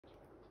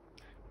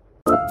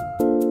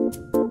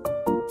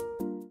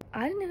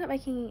end up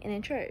making an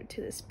intro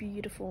to this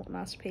beautiful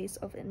masterpiece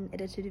of an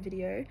edited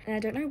video, and I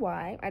don't know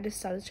why, I just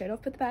started straight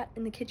off with the bat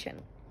in the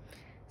kitchen.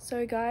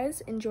 So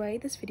guys, enjoy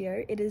this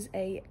video. It is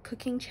a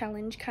cooking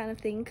challenge kind of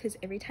thing, because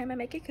every time I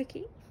make a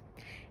cookie,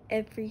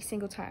 every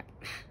single time,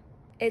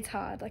 it's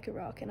hard like a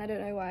rock, and I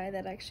don't know why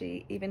that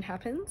actually even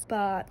happens,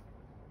 but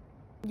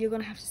you're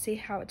gonna have to see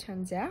how it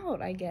turns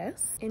out, I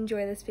guess.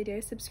 Enjoy this video,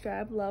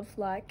 subscribe, love,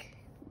 like,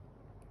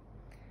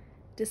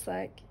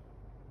 dislike.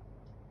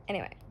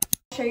 Anyway,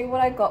 I'll show you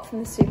what I got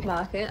from the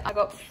supermarket. I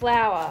got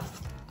flour,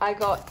 I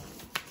got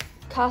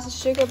caster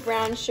sugar,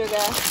 brown sugar,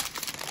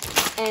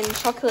 and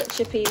chocolate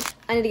chippies.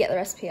 I need to get the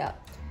recipe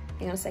up.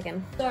 Hang on a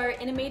second. So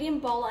in a medium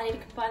bowl, I need to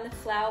combine the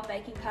flour,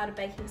 baking powder,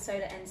 baking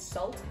soda, and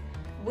salt.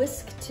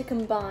 Whisk to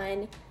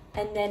combine,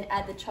 and then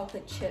add the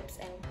chocolate chips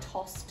and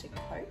toss to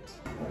coat.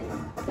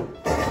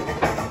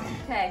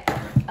 Okay,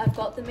 I've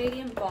got the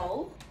medium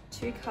bowl,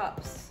 2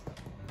 cups.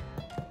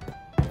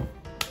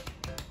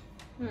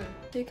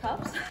 2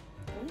 cups? I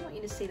wouldn't want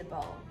you to see the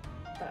bowl,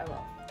 but I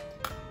will.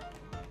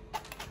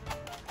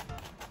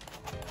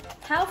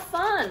 How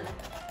fun!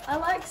 I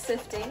like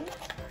sifting.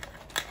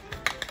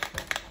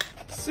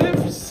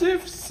 Sift,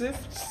 sift,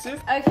 sift,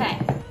 sift. Okay,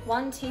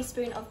 1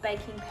 teaspoon of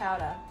baking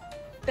powder.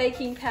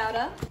 Baking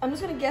powder. I'm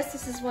just gonna guess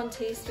this is 1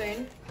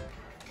 teaspoon.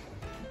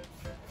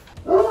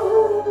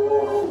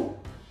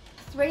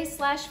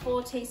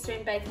 3/4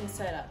 teaspoon baking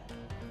soda.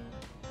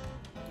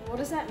 What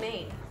does that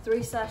mean?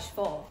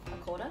 3/4? A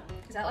quarter?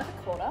 Is that like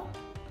a quarter?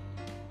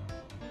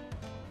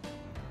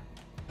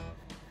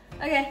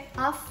 Okay,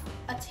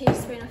 1/2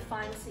 teaspoon of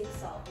fine sea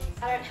salt.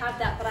 I don't have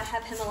that, but I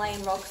have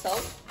Himalayan rock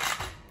salt.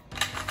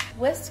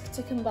 Whisk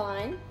to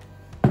combine.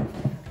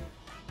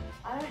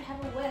 I don't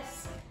have a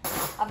whisk.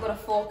 I've got a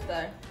fork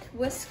though.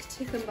 Whisk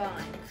to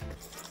combine.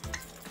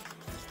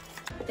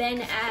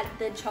 Then add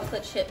the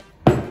chocolate chip.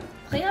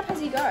 Clean up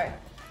as you go.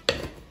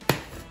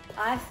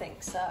 I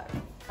think so.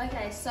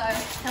 Okay, so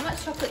how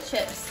much chocolate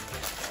chips?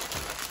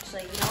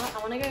 Actually, you know what? I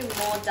want to go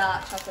more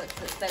dark chocolate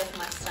because it's better for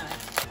my stomach.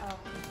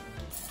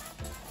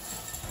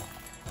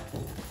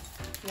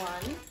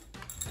 1.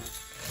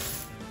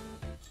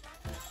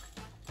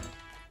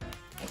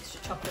 Extra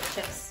chocolate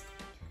chips.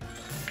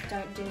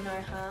 Don't do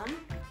no harm.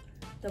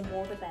 The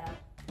more the better.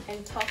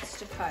 And toss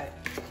to coat.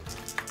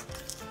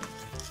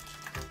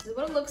 This is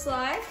what it looks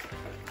like.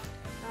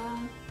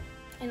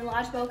 In a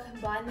large bowl,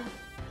 combine them.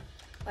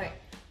 Okay.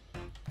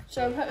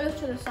 So put this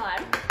to the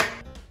side.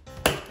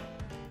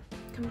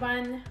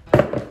 Combine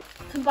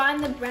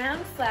the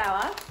brown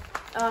flour.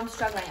 Oh, I'm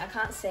struggling, I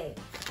can't see.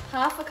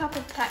 1/2 cup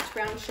of packed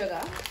brown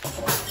sugar.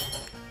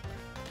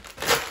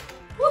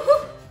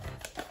 Woohoo!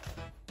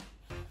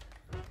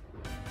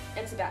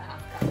 It's about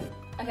 1/2 cup.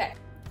 Okay,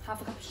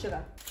 1/2 cup of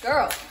sugar.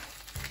 Girl,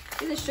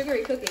 these are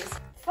sugary cookies.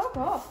 Fuck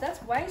off,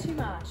 that's way too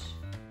much.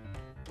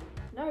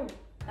 No,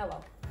 oh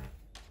well.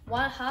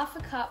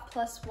 1/2 cup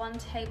plus 1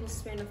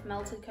 tablespoon of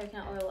melted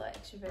coconut oil or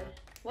extra virgin.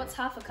 What's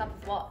 1/2 cup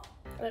of what?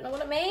 I don't know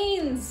what it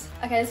means.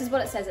 Okay, this is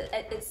what it says.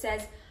 It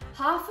says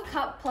 1/2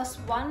 cup plus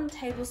 1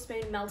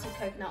 tablespoon melted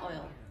coconut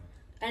oil.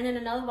 And then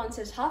another one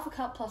says 1/2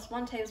 cup plus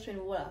 1 tablespoon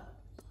of water.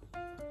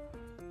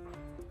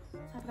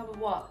 1/2 cup of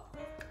what?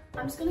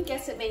 I'm just gonna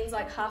guess it means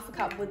like 1/2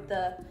 cup with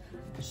the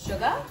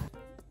sugar.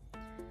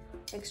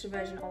 Extra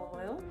virgin olive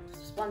oil.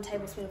 Just 1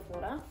 tablespoon of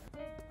water.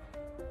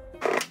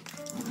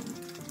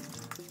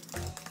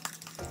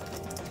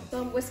 So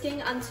I'm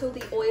whisking until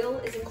the oil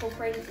is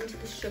incorporated into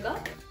the sugar.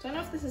 Don't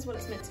know if this is what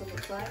it's meant to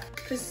look like.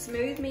 Because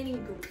smooth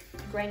meaning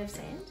grain of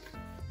sand. I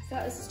feel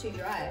like this is too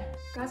dry.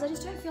 Guys, I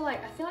just don't feel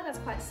like, I feel like that's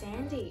quite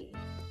sandy.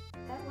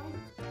 That one.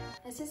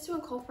 It says to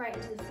incorporate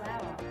into the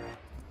flour.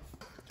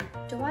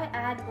 Do I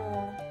add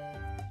more?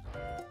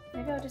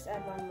 Maybe I'll just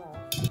add 1 more.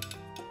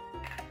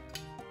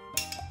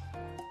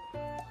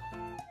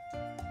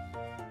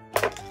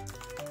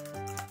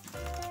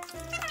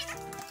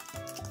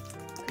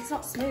 It's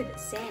not smooth,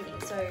 it's sandy,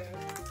 so I'm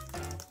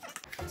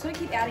just gonna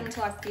keep adding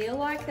until I feel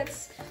like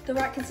that's the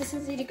right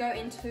consistency to go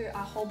into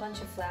a whole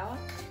bunch of flour.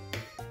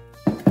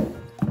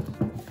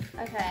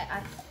 Okay,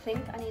 I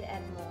think I need to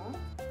add more.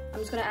 I'm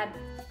just gonna add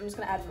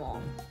more.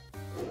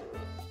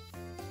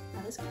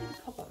 Now this could be the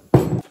problem.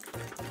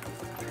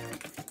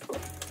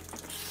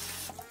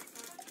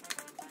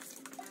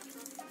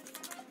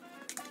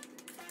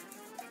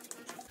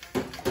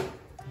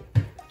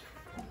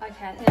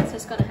 Okay, I think that's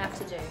just gonna have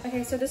to do.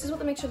 Okay, so this is what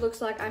the mixture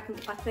looks like. I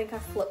think I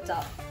flipped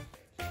up.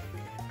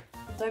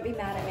 Don't be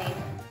mad at me.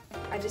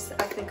 I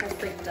think I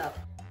freaked up.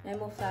 No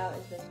more flour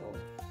is visible.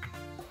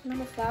 No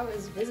more flour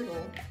is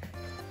visible.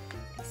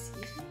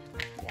 Excuse me?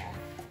 Yeah,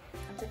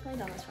 I've definitely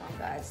done this wrong,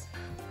 guys.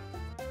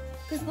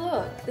 Because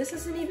look, this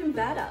isn't even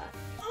batter.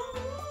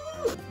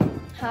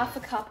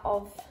 1/2 cup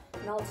of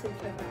melted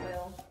coconut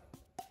oil.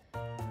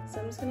 So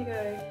I'm just gonna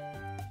go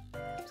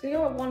with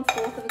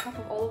 1/4 of a cup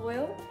of olive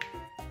oil,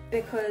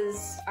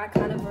 because I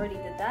kind of already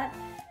did that.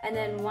 And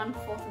then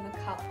 1/4 of a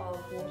cup of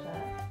water.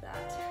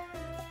 That.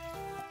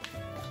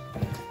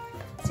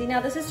 See,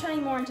 now this is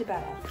turning more into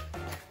batter.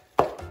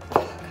 Oh,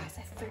 guys,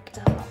 I freaked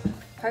up.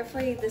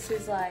 Hopefully this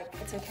is like,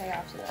 it's okay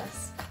after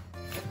this.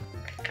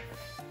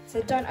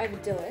 So don't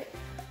overdo it.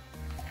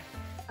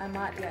 I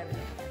might be overdoing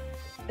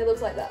it. It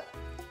looks like that.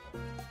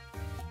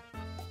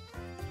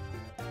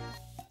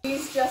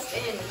 Use just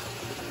in.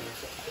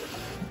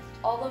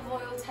 Olive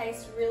oil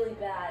tastes really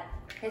bad.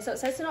 Okay, so it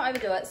says to not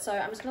overdo it, so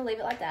I'm just gonna leave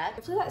it like that.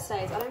 Hopefully that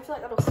stays. I don't feel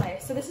like that'll stay.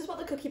 So this is what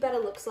the cookie batter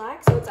looks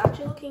like. So it's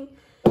actually looking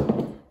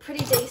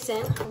pretty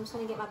decent. I'm just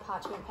gonna get my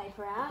parchment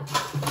paper out.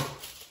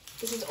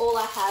 This is all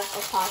I have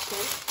of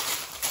parchment.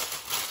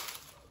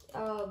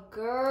 Oh,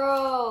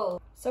 girl.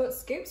 So it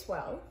scoops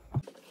well.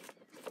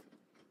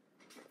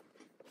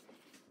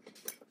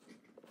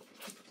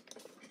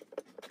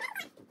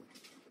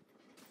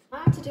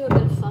 I have to do a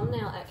bit of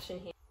thumbnail action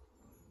here.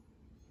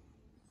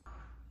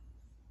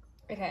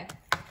 Okay,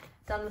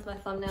 done with my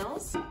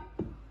thumbnails.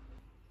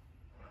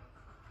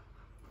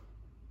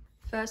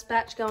 First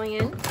batch going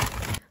in.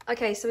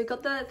 Okay, so we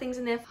got the things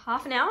in there for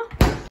half an hour.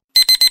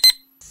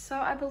 So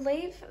I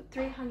believe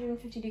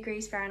 350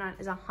 degrees Fahrenheit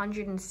is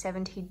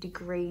 170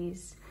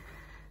 degrees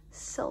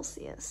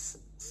Celsius.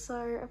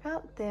 So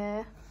about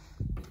there.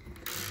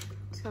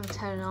 Just gonna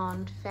turn it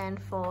on, fan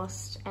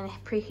forced, and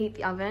preheat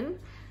the oven.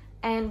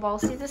 And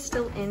whilst these are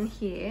still in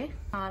here,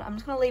 I'm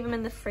just gonna leave them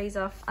in the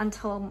freezer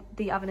until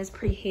the oven is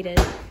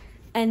preheated.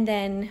 And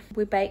then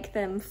we bake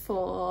them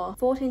for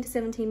 14 to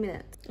 17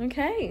 minutes.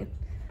 Okay,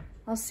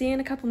 I'll see you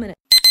in a couple minutes.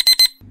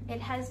 It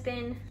has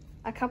been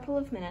a couple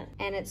of minutes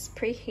and it's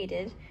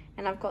preheated.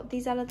 And I've got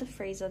these out of the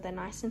freezer, they're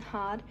nice and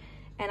hard.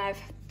 And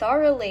I've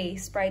thoroughly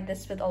sprayed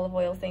this with olive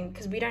oil thing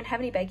because we don't have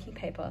any baking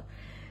paper.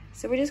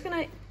 So we're just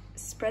gonna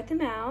spread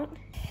them out,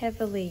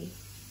 heavily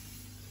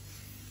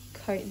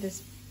coat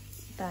this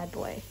bad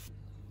boy.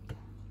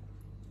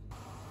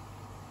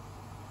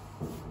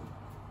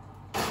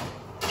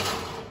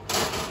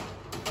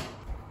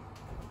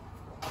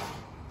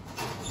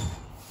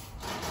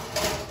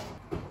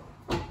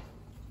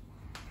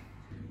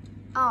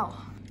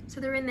 Oh, so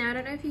they're in there. I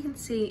don't know if you can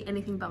see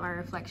anything but my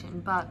reflection,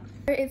 but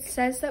it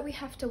says that we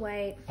have to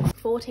wait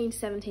 14 to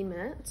 17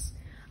 minutes.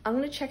 I'm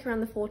gonna check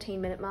around the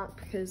 14-minute mark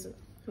because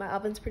my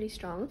oven's pretty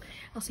strong.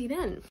 I'll see you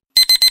then.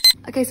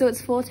 Okay, so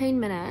it's 14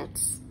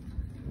 minutes.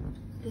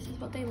 This is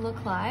what they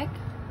look like.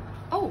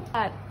 Oh,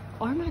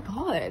 oh my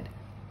God.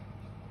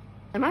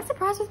 Am I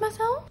surprised with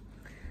myself?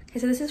 Okay,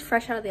 so this is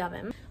fresh out of the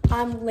oven.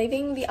 I'm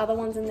leaving the other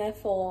ones in there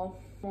for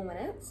 4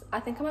 minutes. I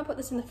think I might put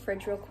this in the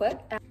fridge real quick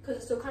because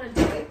it's still kind of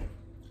doughy.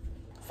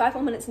 5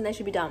 more minutes and they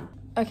should be done.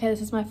 Okay, this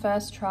is my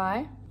first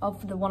try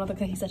of one of the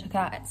cookies I took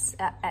out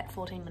at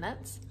 14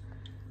 minutes.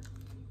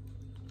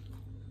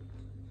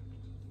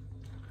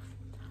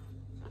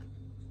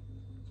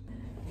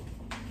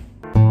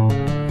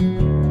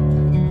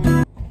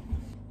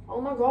 Oh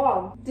my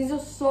God, these are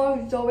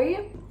so doughy.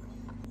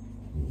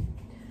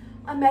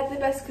 I made the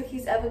best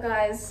cookies ever,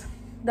 guys.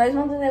 Those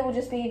ones in there will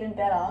just be even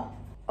better.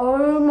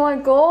 Oh my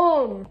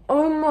God,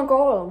 oh my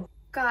God.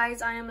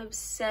 Guys, I am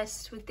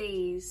obsessed with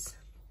these.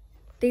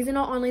 These are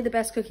not only the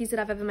best cookies that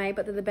I've ever made,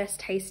 but they're the best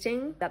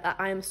tasting. That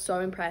I am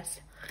so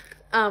impressed.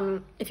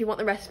 If you want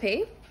the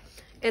recipe,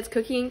 it's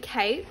Cookie and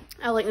Kate.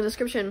 I'll link in the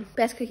description.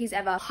 Best cookies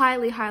ever.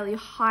 Highly, highly,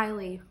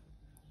 highly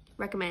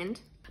recommend.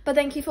 But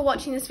thank you for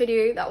watching this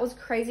video. That was a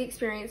crazy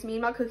experience, me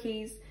and my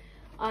cookies.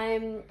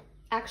 I'm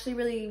actually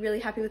really, really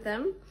happy with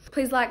them.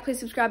 Please like, please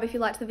subscribe if you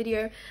liked the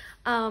video.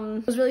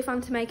 It was really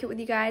fun to make it with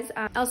you guys.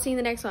 I'll see you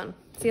in the next one.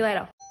 See you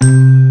later.